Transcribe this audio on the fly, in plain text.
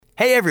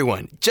Hey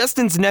everyone,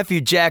 Justin's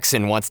nephew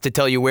Jackson wants to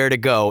tell you where to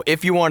go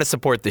if you want to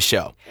support the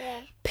show.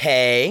 Yeah.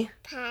 Pay,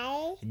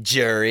 Pie,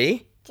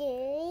 jury,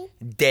 Jury,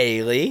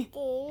 daily.com.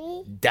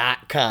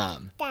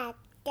 Dum.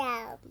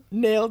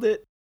 Nailed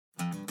it.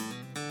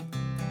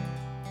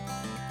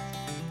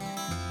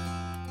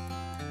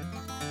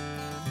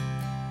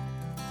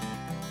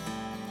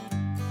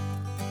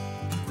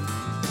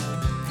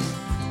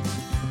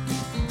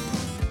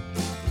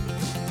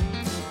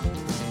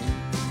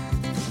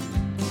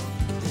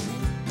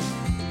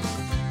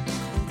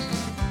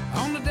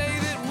 On the day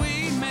that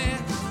we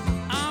met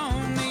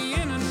on the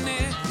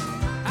internet,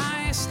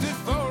 I asked her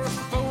for a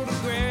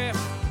photograph.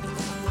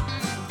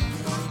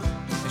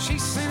 She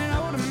sent it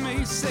over to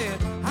me,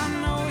 said, I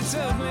know it's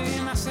ugly.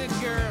 And I said,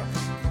 girl,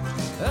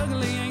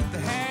 ugly ain't the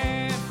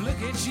half.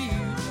 Look at you.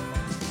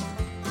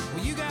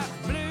 Well, you got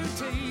blue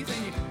teeth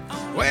and you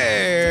only...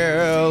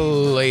 Well,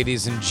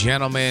 ladies and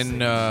gentlemen,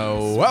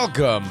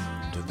 welcome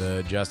to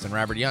the Justin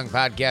Robert Young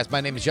podcast.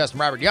 My name is Justin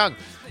Robert Young.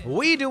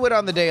 We do it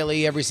on the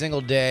daily every single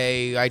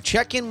day. I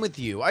check in with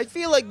you. I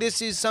feel like this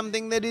is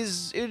something that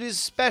is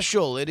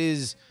special. It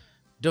is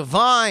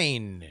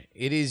divine.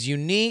 It is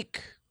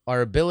unique.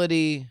 Our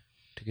ability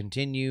to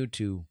continue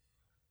to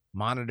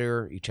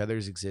monitor each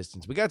other's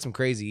existence. We got some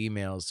crazy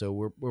emails, so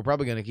we're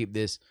probably going to keep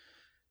this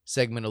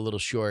segment a little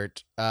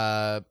short.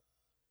 Busy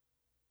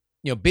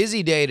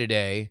day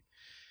today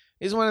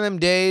is one of them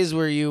days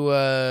where you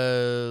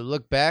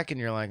look back and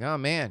you're like, oh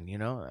man,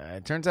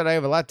 it turns out I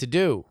have a lot to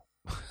do.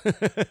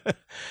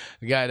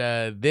 We got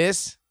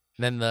this,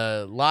 then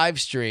the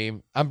live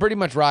stream. I'm pretty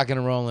much rocking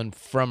and rolling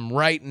from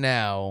right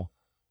now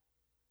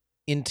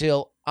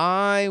until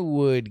I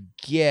would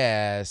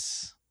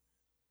guess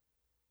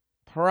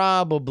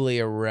probably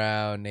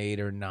around 8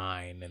 or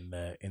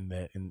 9 in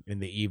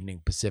the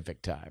evening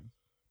Pacific time.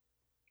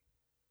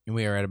 And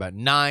we are at about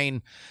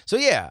 9. So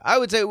yeah, I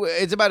would say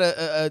it's about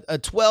a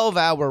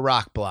 12-hour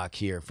rock block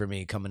here for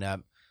me coming up.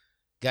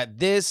 Got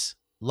this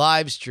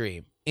live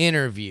stream,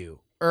 interview,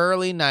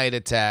 early night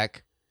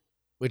attack,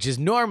 which is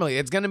normally,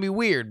 it's going to be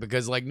weird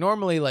because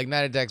normally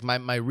night attack's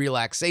my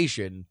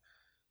relaxation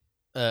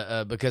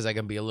because I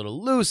can be a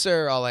little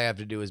looser. All I have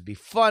to do is be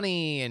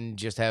funny and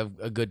just have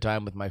a good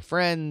time with my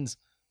friends.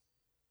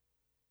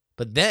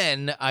 But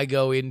then I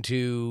go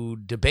into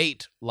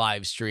debate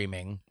live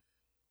streaming,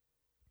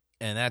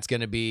 and that's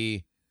going to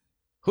be,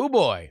 hoo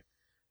boy.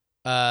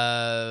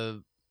 I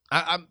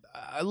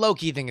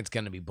low-key think it's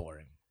going to be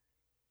boring,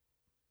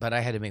 but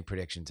I had to make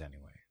predictions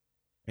anyway.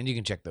 And you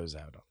can check those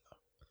out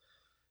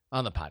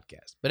on the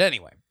podcast. But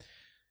anyway,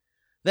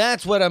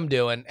 that's what I'm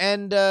doing.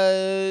 And,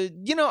 I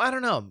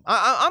don't know.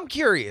 I'm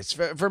curious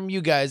from you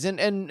guys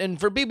and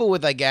for people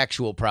with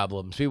actual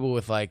problems, people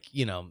with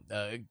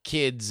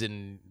kids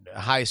and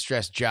high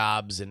stress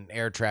jobs and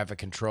air traffic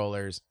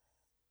controllers.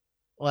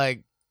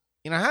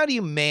 How do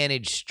you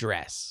manage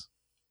stress?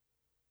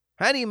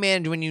 How do you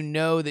manage when you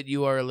know that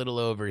you are a little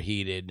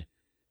overheated?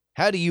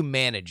 How do you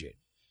manage it?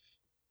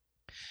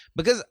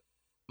 Because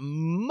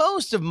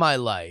most of my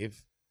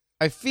life,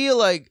 I feel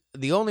like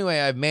the only way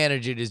I've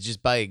managed it is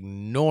just by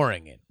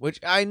ignoring it, which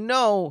I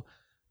know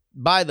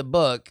by the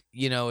book,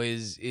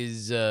 is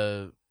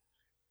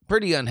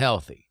pretty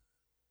unhealthy.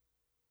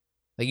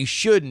 You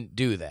shouldn't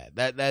do that.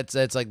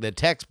 That's like the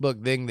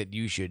textbook thing that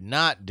you should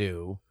not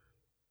do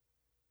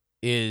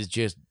is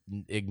just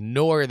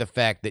ignore the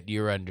fact that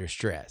you're under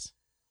stress.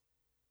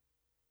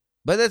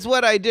 But that's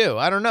what I do.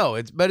 I don't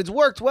know. But it's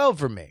worked well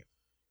for me.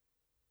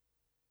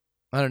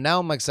 I don't know, now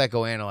I'm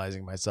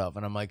psychoanalyzing myself,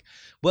 and I'm like,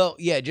 well,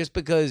 yeah, just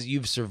because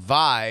you've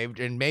survived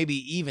and maybe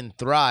even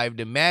thrived,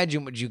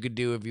 imagine what you could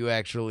do if you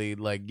actually,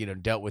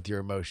 dealt with your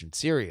emotions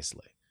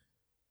seriously.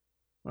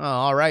 Oh,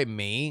 all right,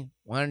 me.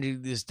 Why don't you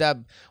just stop?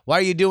 Why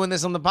are you doing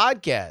this on the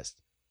podcast?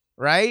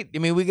 Right? I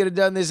mean, we could have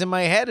done this in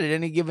my head at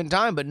any given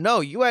time, but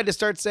no, you had to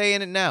start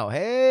saying it now.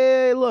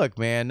 Hey, look,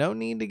 man, no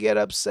need to get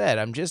upset.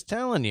 I'm just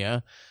telling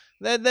you.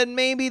 That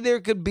maybe there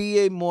could be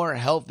a more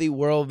healthy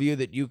worldview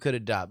that you could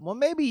adopt. Well,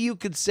 maybe you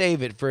could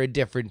save it for a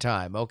different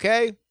time,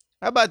 okay?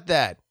 How about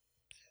that?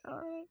 All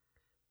right.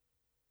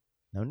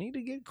 No need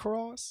to get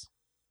cross.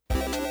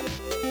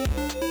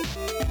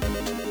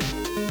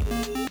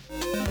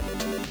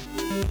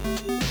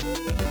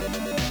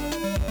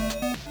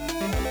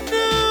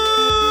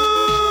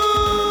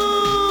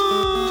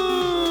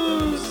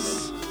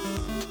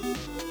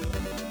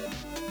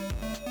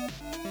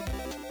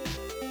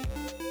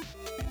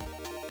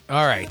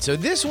 All right, so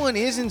this one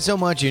isn't so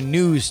much a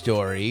news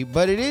story,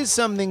 but it is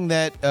something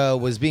that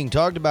was being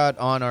talked about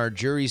on our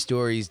Jury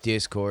Stories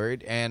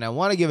Discord, and I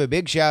want to give a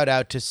big shout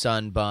out to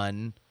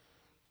Sunbun,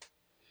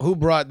 who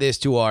brought this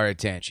to our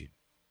attention.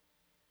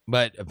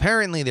 But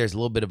apparently there's a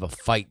little bit of a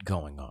fight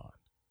going on,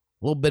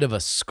 a little bit of a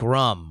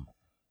scrum,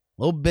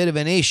 a little bit of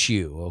an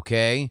issue,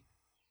 okay?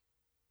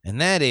 And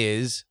that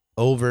is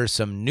over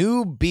some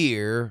new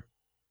beer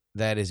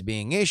that is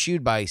being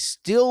issued by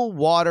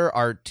Stillwater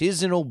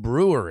Artisanal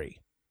Brewery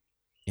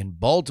in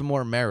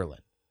Baltimore,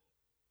 Maryland.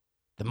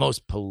 The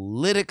most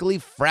politically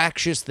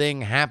fractious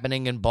thing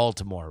happening in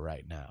Baltimore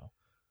right now.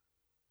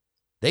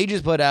 They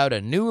just put out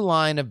a new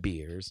line of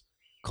beers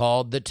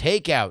called the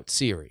Takeout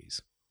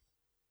series.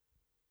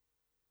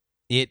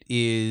 It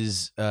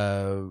is,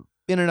 in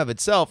and of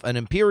itself, an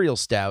imperial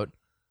stout,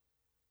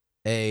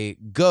 a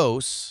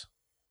Gose,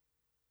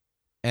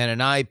 and an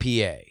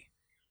IPA.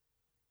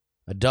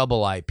 A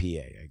double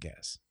IPA, I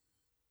guess.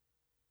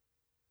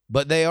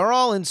 But they are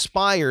all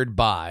inspired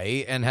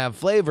by and have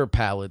flavor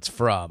palettes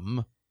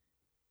from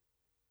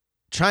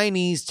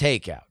Chinese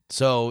Takeout.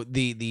 So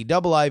the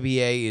double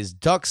IPA is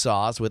duck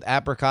sauce with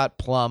apricot,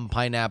 plum,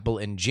 pineapple,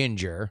 and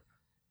ginger.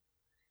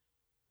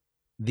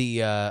 The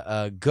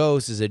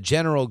Gose is a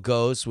General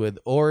Gose with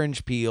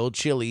orange peel,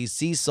 chili,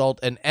 sea salt,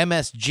 and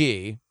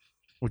MSG,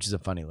 which is a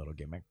funny little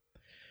gimmick.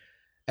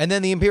 And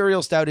then the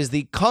Imperial Stout is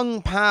the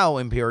Kung Pao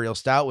Imperial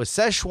Stout with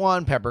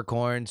Szechuan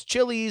peppercorns,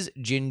 chilies,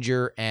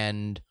 ginger,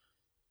 and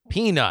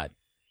peanut.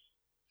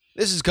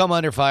 This has come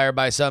under fire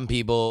by some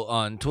people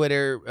on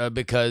Twitter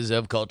because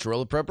of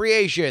cultural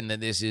appropriation,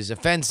 that this is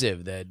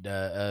offensive,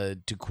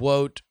 that, to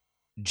quote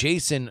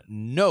Jason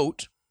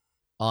Note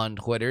on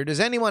Twitter, does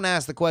anyone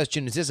ask the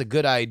question, is this a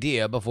good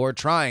idea, before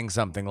trying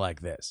something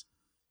like this?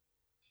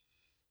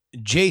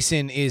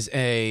 Jason is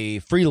a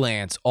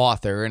freelance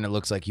author, and it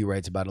looks like he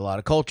writes about a lot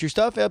of culture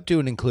stuff, up to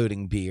and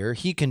including beer.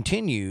 He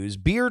continues,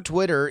 beer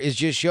Twitter is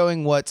just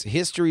showing what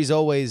history's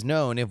always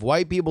known. If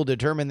white people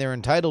determine they're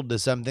entitled to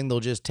something, they'll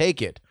just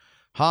take it.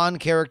 Han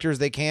characters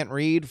they can't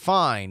read,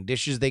 fine.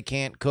 Dishes they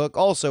can't cook,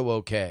 also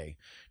okay.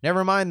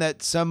 Never mind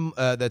that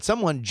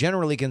someone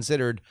generally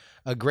considered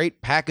a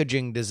great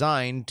packaging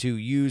design to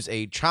use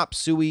a chop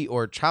suey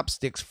or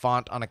chopsticks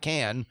font on a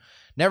can.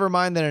 Never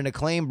mind that an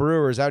acclaimed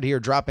brewer is out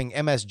here dropping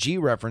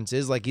MSG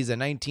references like he's a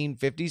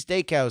 1950s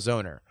steakhouse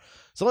owner.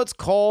 So let's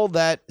call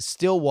that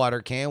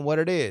Stillwater can what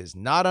it is.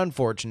 Not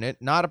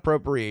unfortunate, not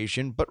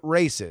appropriation, but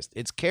racist.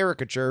 It's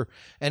caricature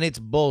and it's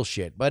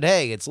bullshit. But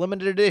hey, it's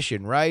limited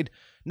edition, right?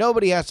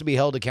 Nobody has to be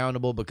held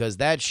accountable because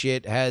that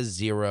shit has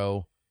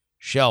zero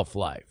shelf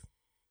life.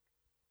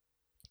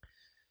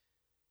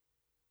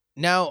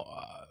 Now,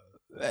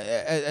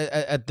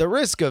 at the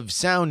risk of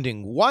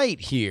sounding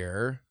white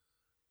here,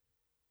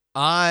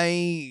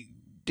 I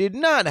did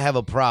not have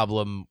a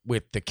problem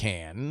with the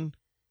can.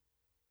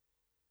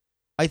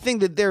 I think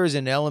that there is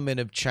an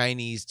element of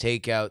Chinese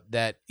Takeout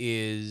that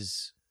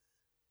is,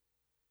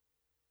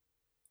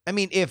 I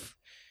mean,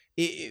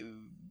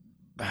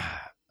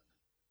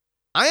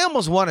 I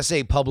almost want to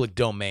say public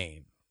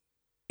domain,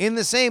 in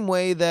the same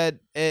way that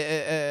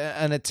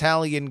an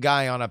Italian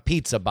guy on a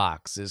pizza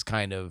box is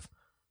kind of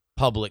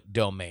public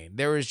domain.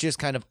 There is just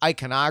kind of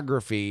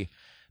iconography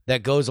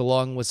that goes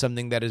along with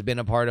something that has been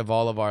a part of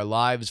all of our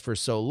lives for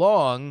so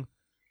long.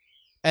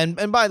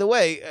 And by the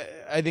way,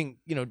 I think,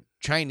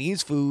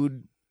 Chinese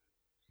food,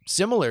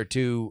 similar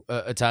to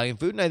Italian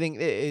food, and I think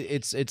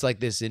it's like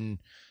this in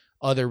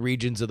other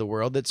regions of the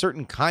world, that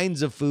certain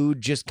kinds of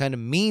food just kind of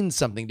mean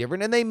something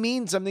different, and they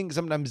mean something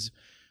sometimes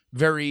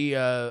very,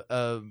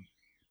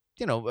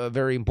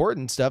 very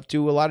important stuff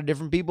to a lot of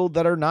different people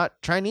that are not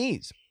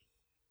Chinese.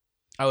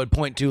 I would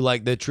point to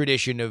like the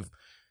tradition of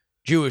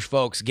Jewish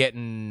folks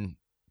getting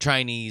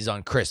Chinese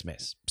on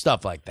Christmas,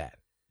 stuff like that.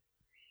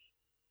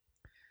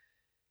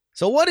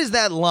 So what is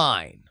that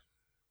line?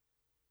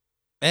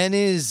 And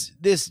is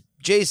this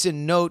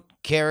Jason Note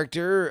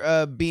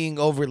character being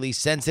overly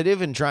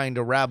sensitive and trying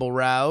to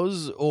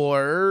rabble-rouse,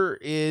 or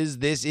is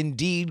this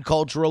indeed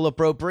cultural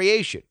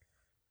appropriation?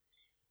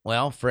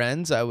 Well,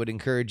 friends, I would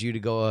encourage you to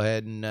go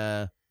ahead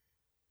and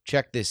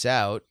check this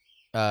out.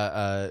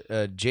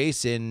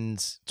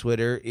 Jason's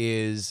Twitter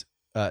is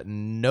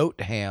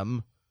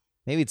Noteham.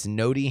 Maybe it's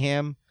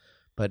Noteham,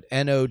 but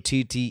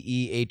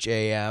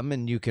Notteham,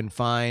 and you can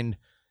find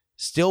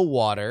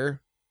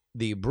Stillwater,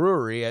 the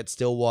brewery, at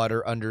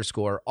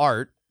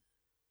Stillwater_art.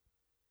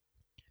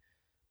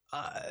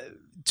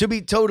 To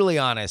be totally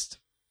honest,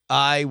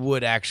 I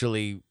would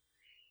actually,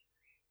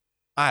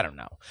 I don't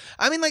know.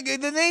 I mean, like,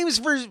 the names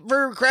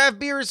for craft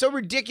beer are so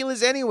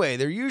ridiculous anyway.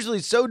 They're usually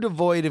so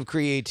devoid of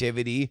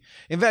creativity.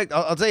 In fact,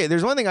 I'll tell you,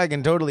 there's one thing I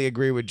can totally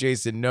agree with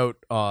Jason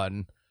Note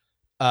on,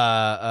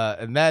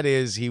 and that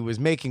is he was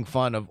making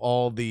fun of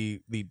all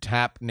the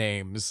tap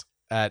names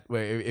at,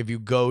 if you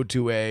go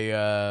to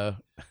a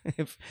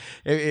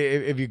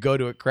if you go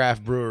to a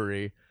craft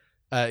brewery.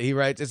 He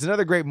writes, it's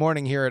another great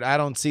morning here at I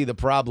Don't See the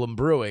Problem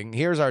Brewing.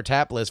 Here's our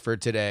tap list for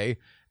today.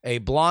 A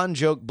Blonde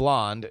Joke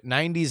Blonde,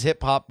 90s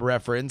hip-hop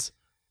reference,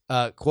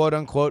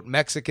 quote-unquote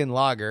Mexican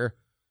lager,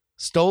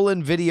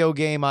 stolen video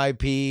game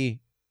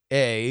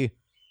IPA,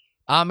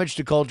 homage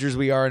to cultures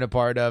we aren't a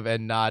part of,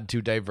 and nod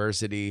to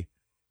diversity,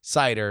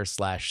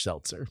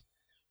 cider/seltzer.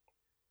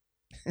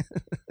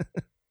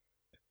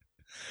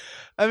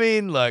 I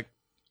mean, look,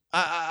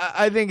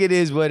 I think it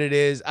is what it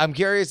is. I'm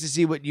curious to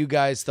see what you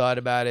guys thought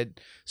about it.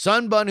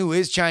 Sunbun, who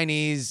is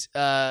Chinese,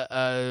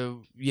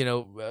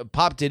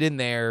 popped it in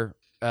there,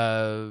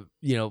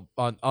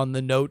 on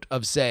the note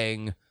of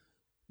saying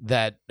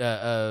that,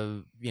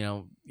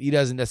 he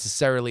doesn't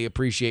necessarily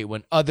appreciate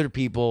when other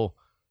people,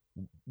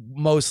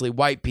 mostly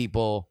white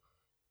people,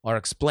 are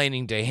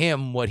explaining to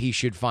him what he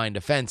should find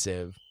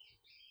offensive.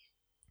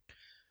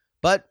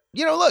 But,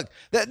 look,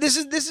 this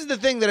is the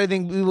thing that I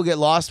think we will get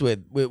lost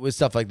with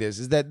stuff like this,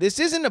 is that this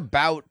isn't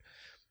about,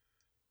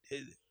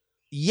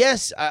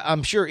 yes,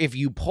 I'm sure if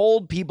you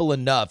polled people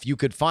enough, you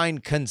could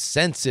find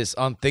consensus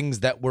on things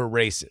that were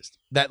racist,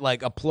 that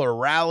like a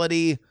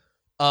plurality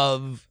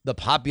of the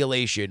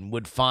population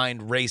would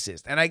find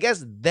racist. And I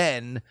guess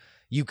then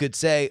you could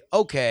say,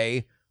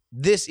 okay,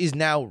 this is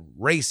now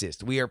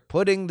racist. We are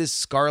putting this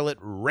scarlet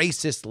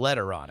racist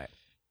letter on it.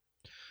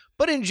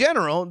 But in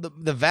general,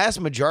 the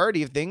vast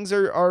majority of things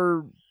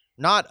are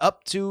not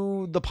up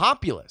to the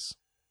populace.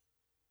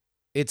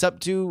 It's up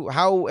to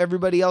how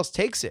everybody else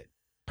takes it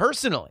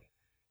personally.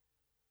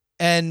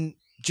 And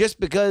just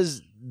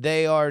because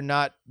they are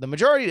not the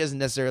majority doesn't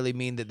necessarily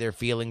mean that their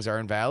feelings are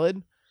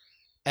invalid.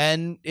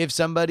 And if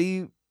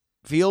somebody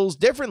feels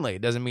differently,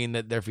 it doesn't mean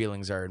that their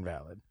feelings are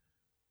invalid.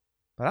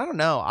 But I don't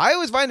know. I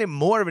always find it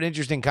more of an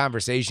interesting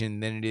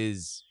conversation than it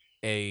is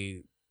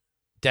a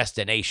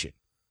destination.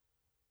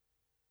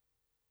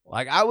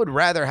 Like, I would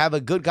rather have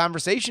a good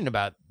conversation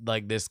about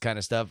like this kind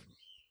of stuff.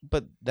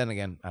 But then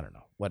again, I don't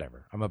know.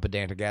 Whatever. I'm a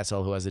pedantic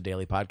asshole who has a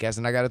daily podcast,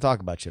 and I got to talk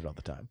about shit all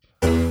the time.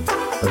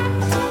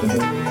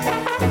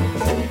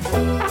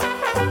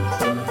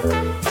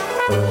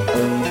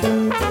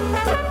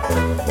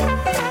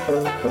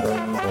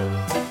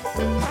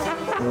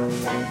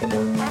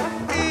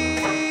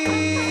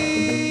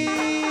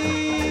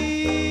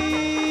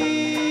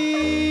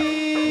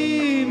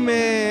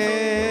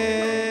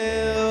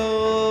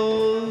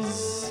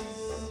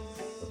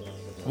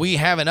 We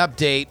have an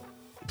update,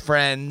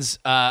 friends.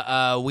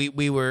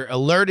 We were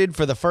alerted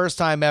for the first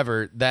time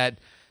ever that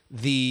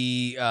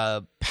the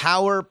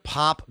power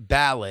pop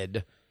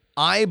ballad,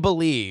 I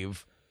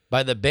Believe,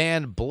 by the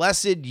band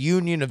Blessed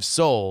Union of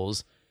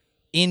Souls,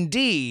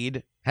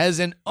 indeed has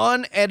an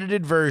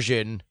unedited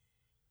version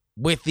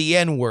with the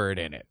N-word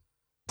in it.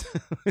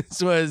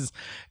 This was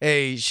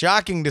a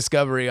shocking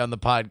discovery on the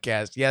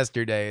podcast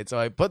yesterday. And so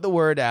I put the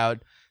word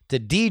out to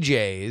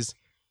DJs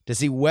to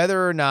see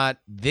whether or not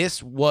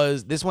this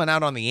went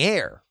out on the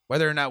air,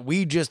 whether or not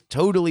we just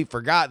totally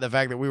forgot the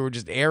fact that we were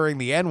just airing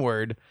the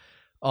N-word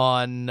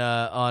on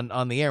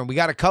the air. And we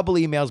got a couple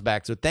emails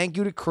back. So thank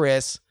you to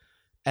Chris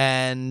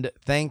and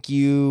thank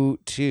you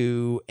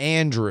to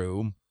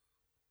Andrew,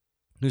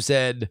 who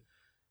said,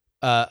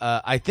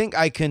 I think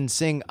I can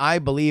sing I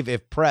Believe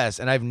if pressed,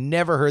 and I've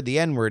never heard the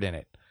N-word in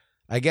it.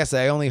 I guess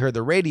I only heard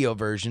the radio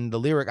version. The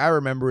lyric I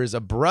remember is a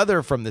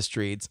brother from the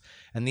streets,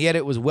 and the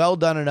edit was well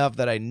done enough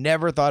that I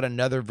never thought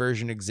another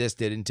version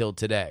existed until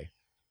today.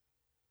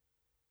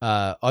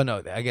 No,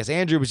 I guess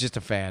Andrew was just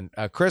a fan.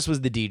 Chris was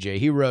the DJ.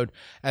 He wrote,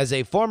 as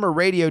a former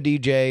radio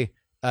DJ,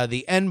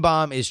 the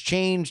N-bomb is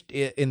changed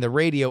in the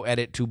radio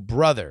edit to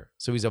brother.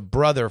 So he's a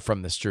brother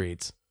from the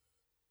streets.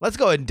 Let's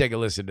go ahead and take a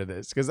listen to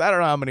this, because I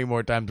don't know how many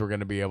more times we're going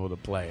to be able to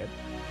play it.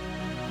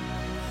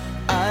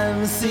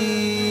 I'm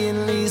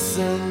seeing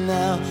Lisa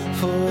now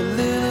for a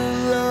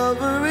little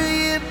over a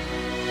year.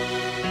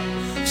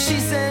 She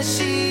says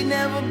she'd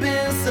never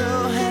been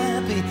so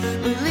happy,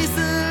 but Lisa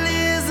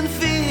lives in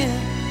fear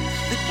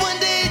that one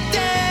day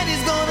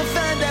Daddy's gonna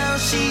find out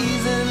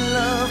she's in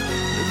love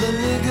with a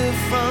nigga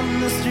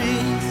from the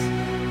streets.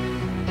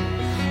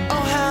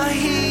 Oh, how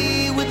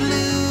he would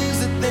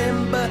lose it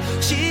then, but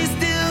she's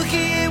still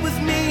here with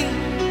me,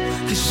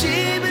 'cause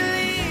she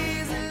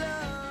believes in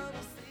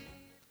love.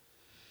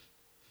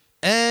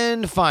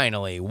 And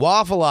finally,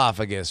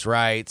 Waffleophagus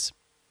writes,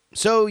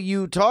 so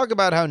you talk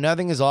about how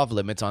nothing is off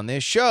limits on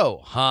this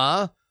show,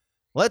 huh?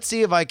 Let's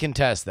see if I can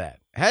test that.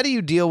 How do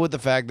you deal with the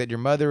fact that your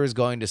mother is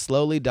going to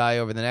slowly die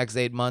over the next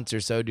 8 months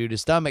or so due to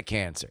stomach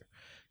cancer?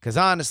 Because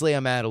honestly,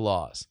 I'm at a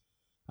loss.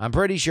 I'm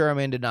pretty sure I'm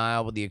in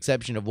denial with the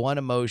exception of one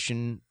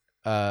emotional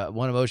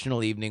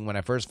evening when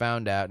I first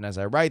found out. And as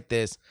I write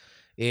this,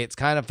 it's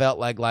kind of felt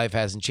like life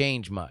hasn't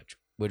changed much,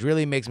 which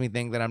really makes me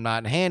think that I'm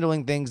not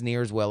handling things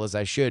near as well as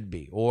I should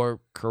be, or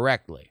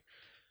correctly.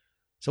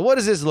 So what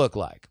does this look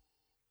like?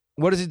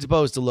 What is it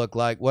supposed to look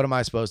like? What am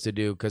I supposed to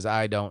do? Because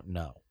I don't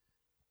know.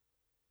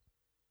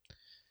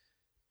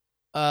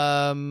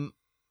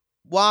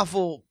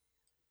 Waffle,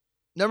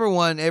 number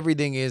one,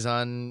 everything is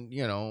on,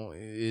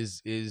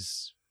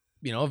 is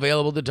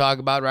available to talk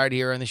about right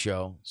here on the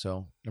show.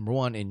 So number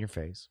one, in your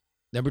face.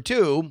 Number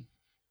two,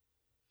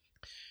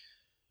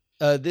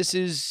 this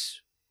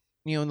is,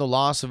 the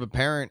loss of a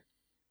parent,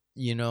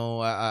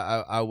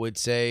 I would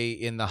say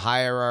in the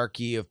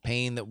hierarchy of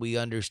pain that we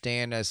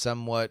understand as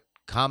somewhat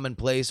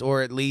commonplace,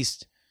 or at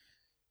least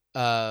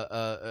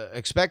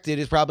expected,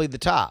 is probably the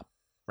top,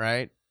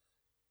 right?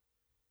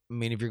 I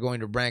mean, if you're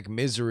going to rank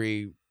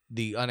misery,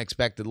 the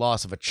unexpected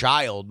loss of a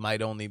child might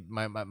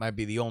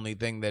be the only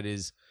thing that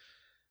is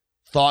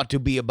thought to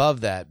be above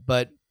that.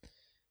 But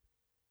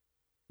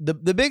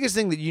the biggest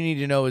thing that you need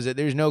to know is that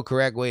there's no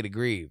correct way to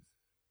grieve.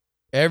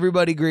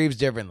 Everybody grieves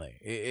differently.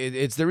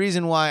 It's the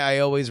reason why I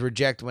always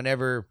reject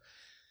whenever,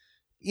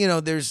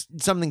 there's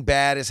something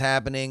bad is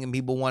happening and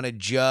people want to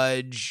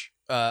judge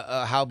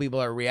how people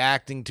are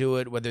reacting to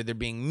it, whether they're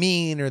being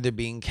mean or they're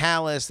being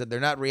callous, that they're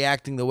not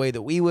reacting the way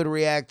that we would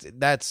react.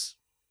 That's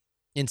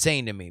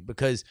insane to me,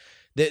 because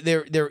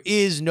There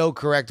is no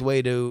correct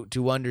way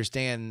to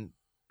understand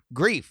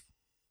grief.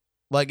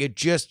 Like, it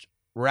just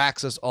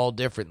racks us all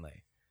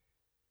differently.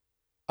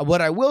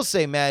 What I will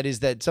say, Matt, is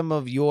that some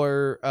of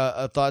your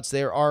thoughts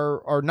there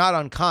are not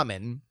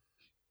uncommon.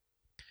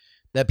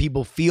 That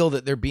people feel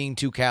that they're being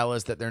too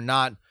callous, that they're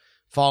not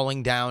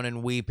falling down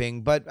and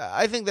weeping. But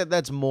I think that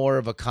that's more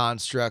of a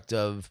construct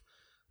of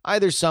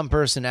either some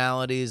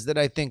personalities that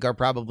I think are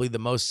probably the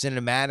most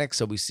cinematic,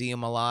 so we see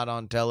them a lot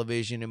on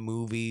television and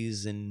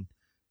movies and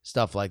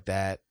stuff like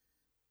that.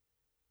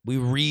 We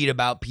read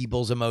about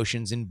people's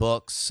emotions in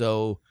books,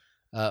 so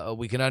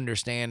we can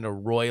understand a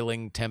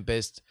roiling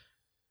tempest.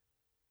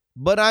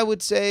 But I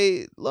would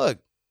say, look,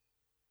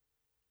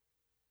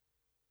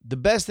 the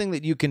best thing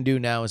that you can do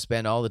now is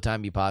spend all the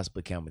time you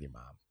possibly can with your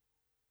mom.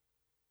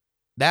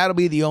 That'll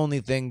be the only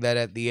thing that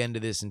at the end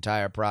of this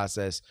entire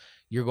process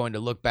you're going to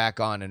look back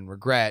on and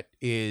regret,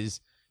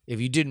 is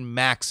if you didn't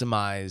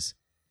maximize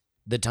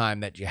the time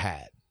that you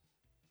had.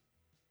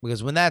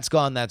 Because when that's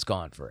gone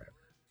forever.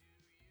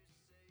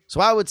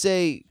 So I would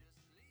say,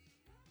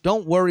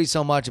 don't worry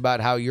so much about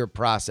how you're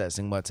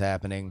processing what's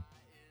happening.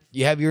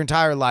 You have your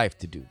entire life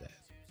to do that.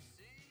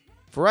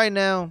 For right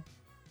now,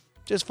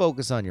 just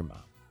focus on your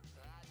mom.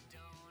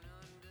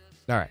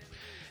 All right.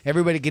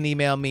 Everybody can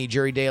email me,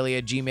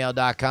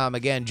 jurydaily@gmail.com.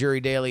 Again,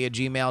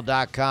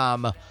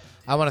 jurydaily@gmail.com.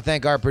 I want to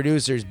thank our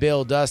producers,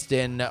 Bill,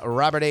 Dustin,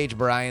 Robert H.,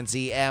 Brian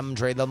C. M.,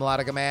 Trey the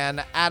Melodica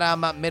Man,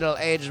 Adam,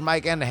 Middle-Aged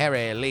Mike, and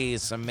Harry Lee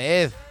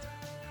Smith.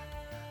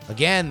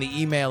 Again,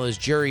 the email is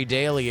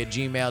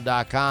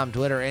jurydaily@gmail.com.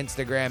 Twitter,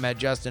 Instagram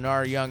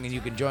 @JustinRYoung, and you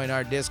can join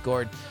our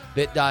Discord,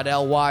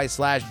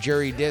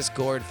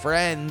 bit.ly/jurydiscord.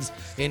 Friends,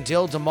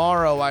 until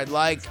tomorrow, I'd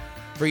like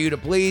for you to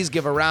please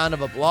give a round of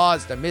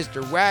applause to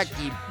Mr.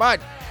 Wacky Butt.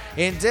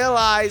 Until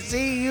I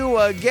see you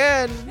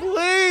again,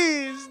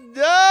 please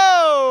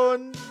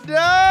don't Do you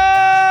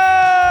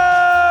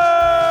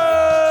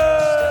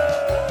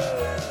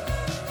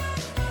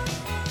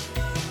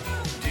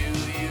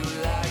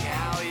like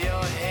how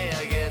your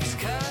hair gets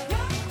cut?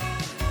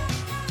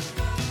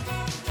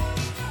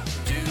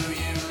 Do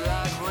you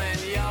like when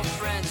your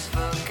friends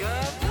fuck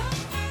up?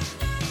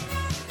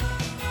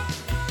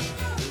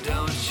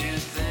 Don't you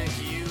think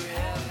you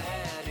have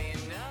had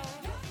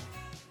enough?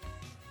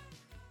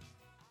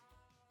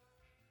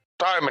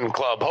 Diamond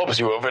Club hopes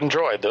you have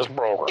enjoyed this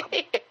program.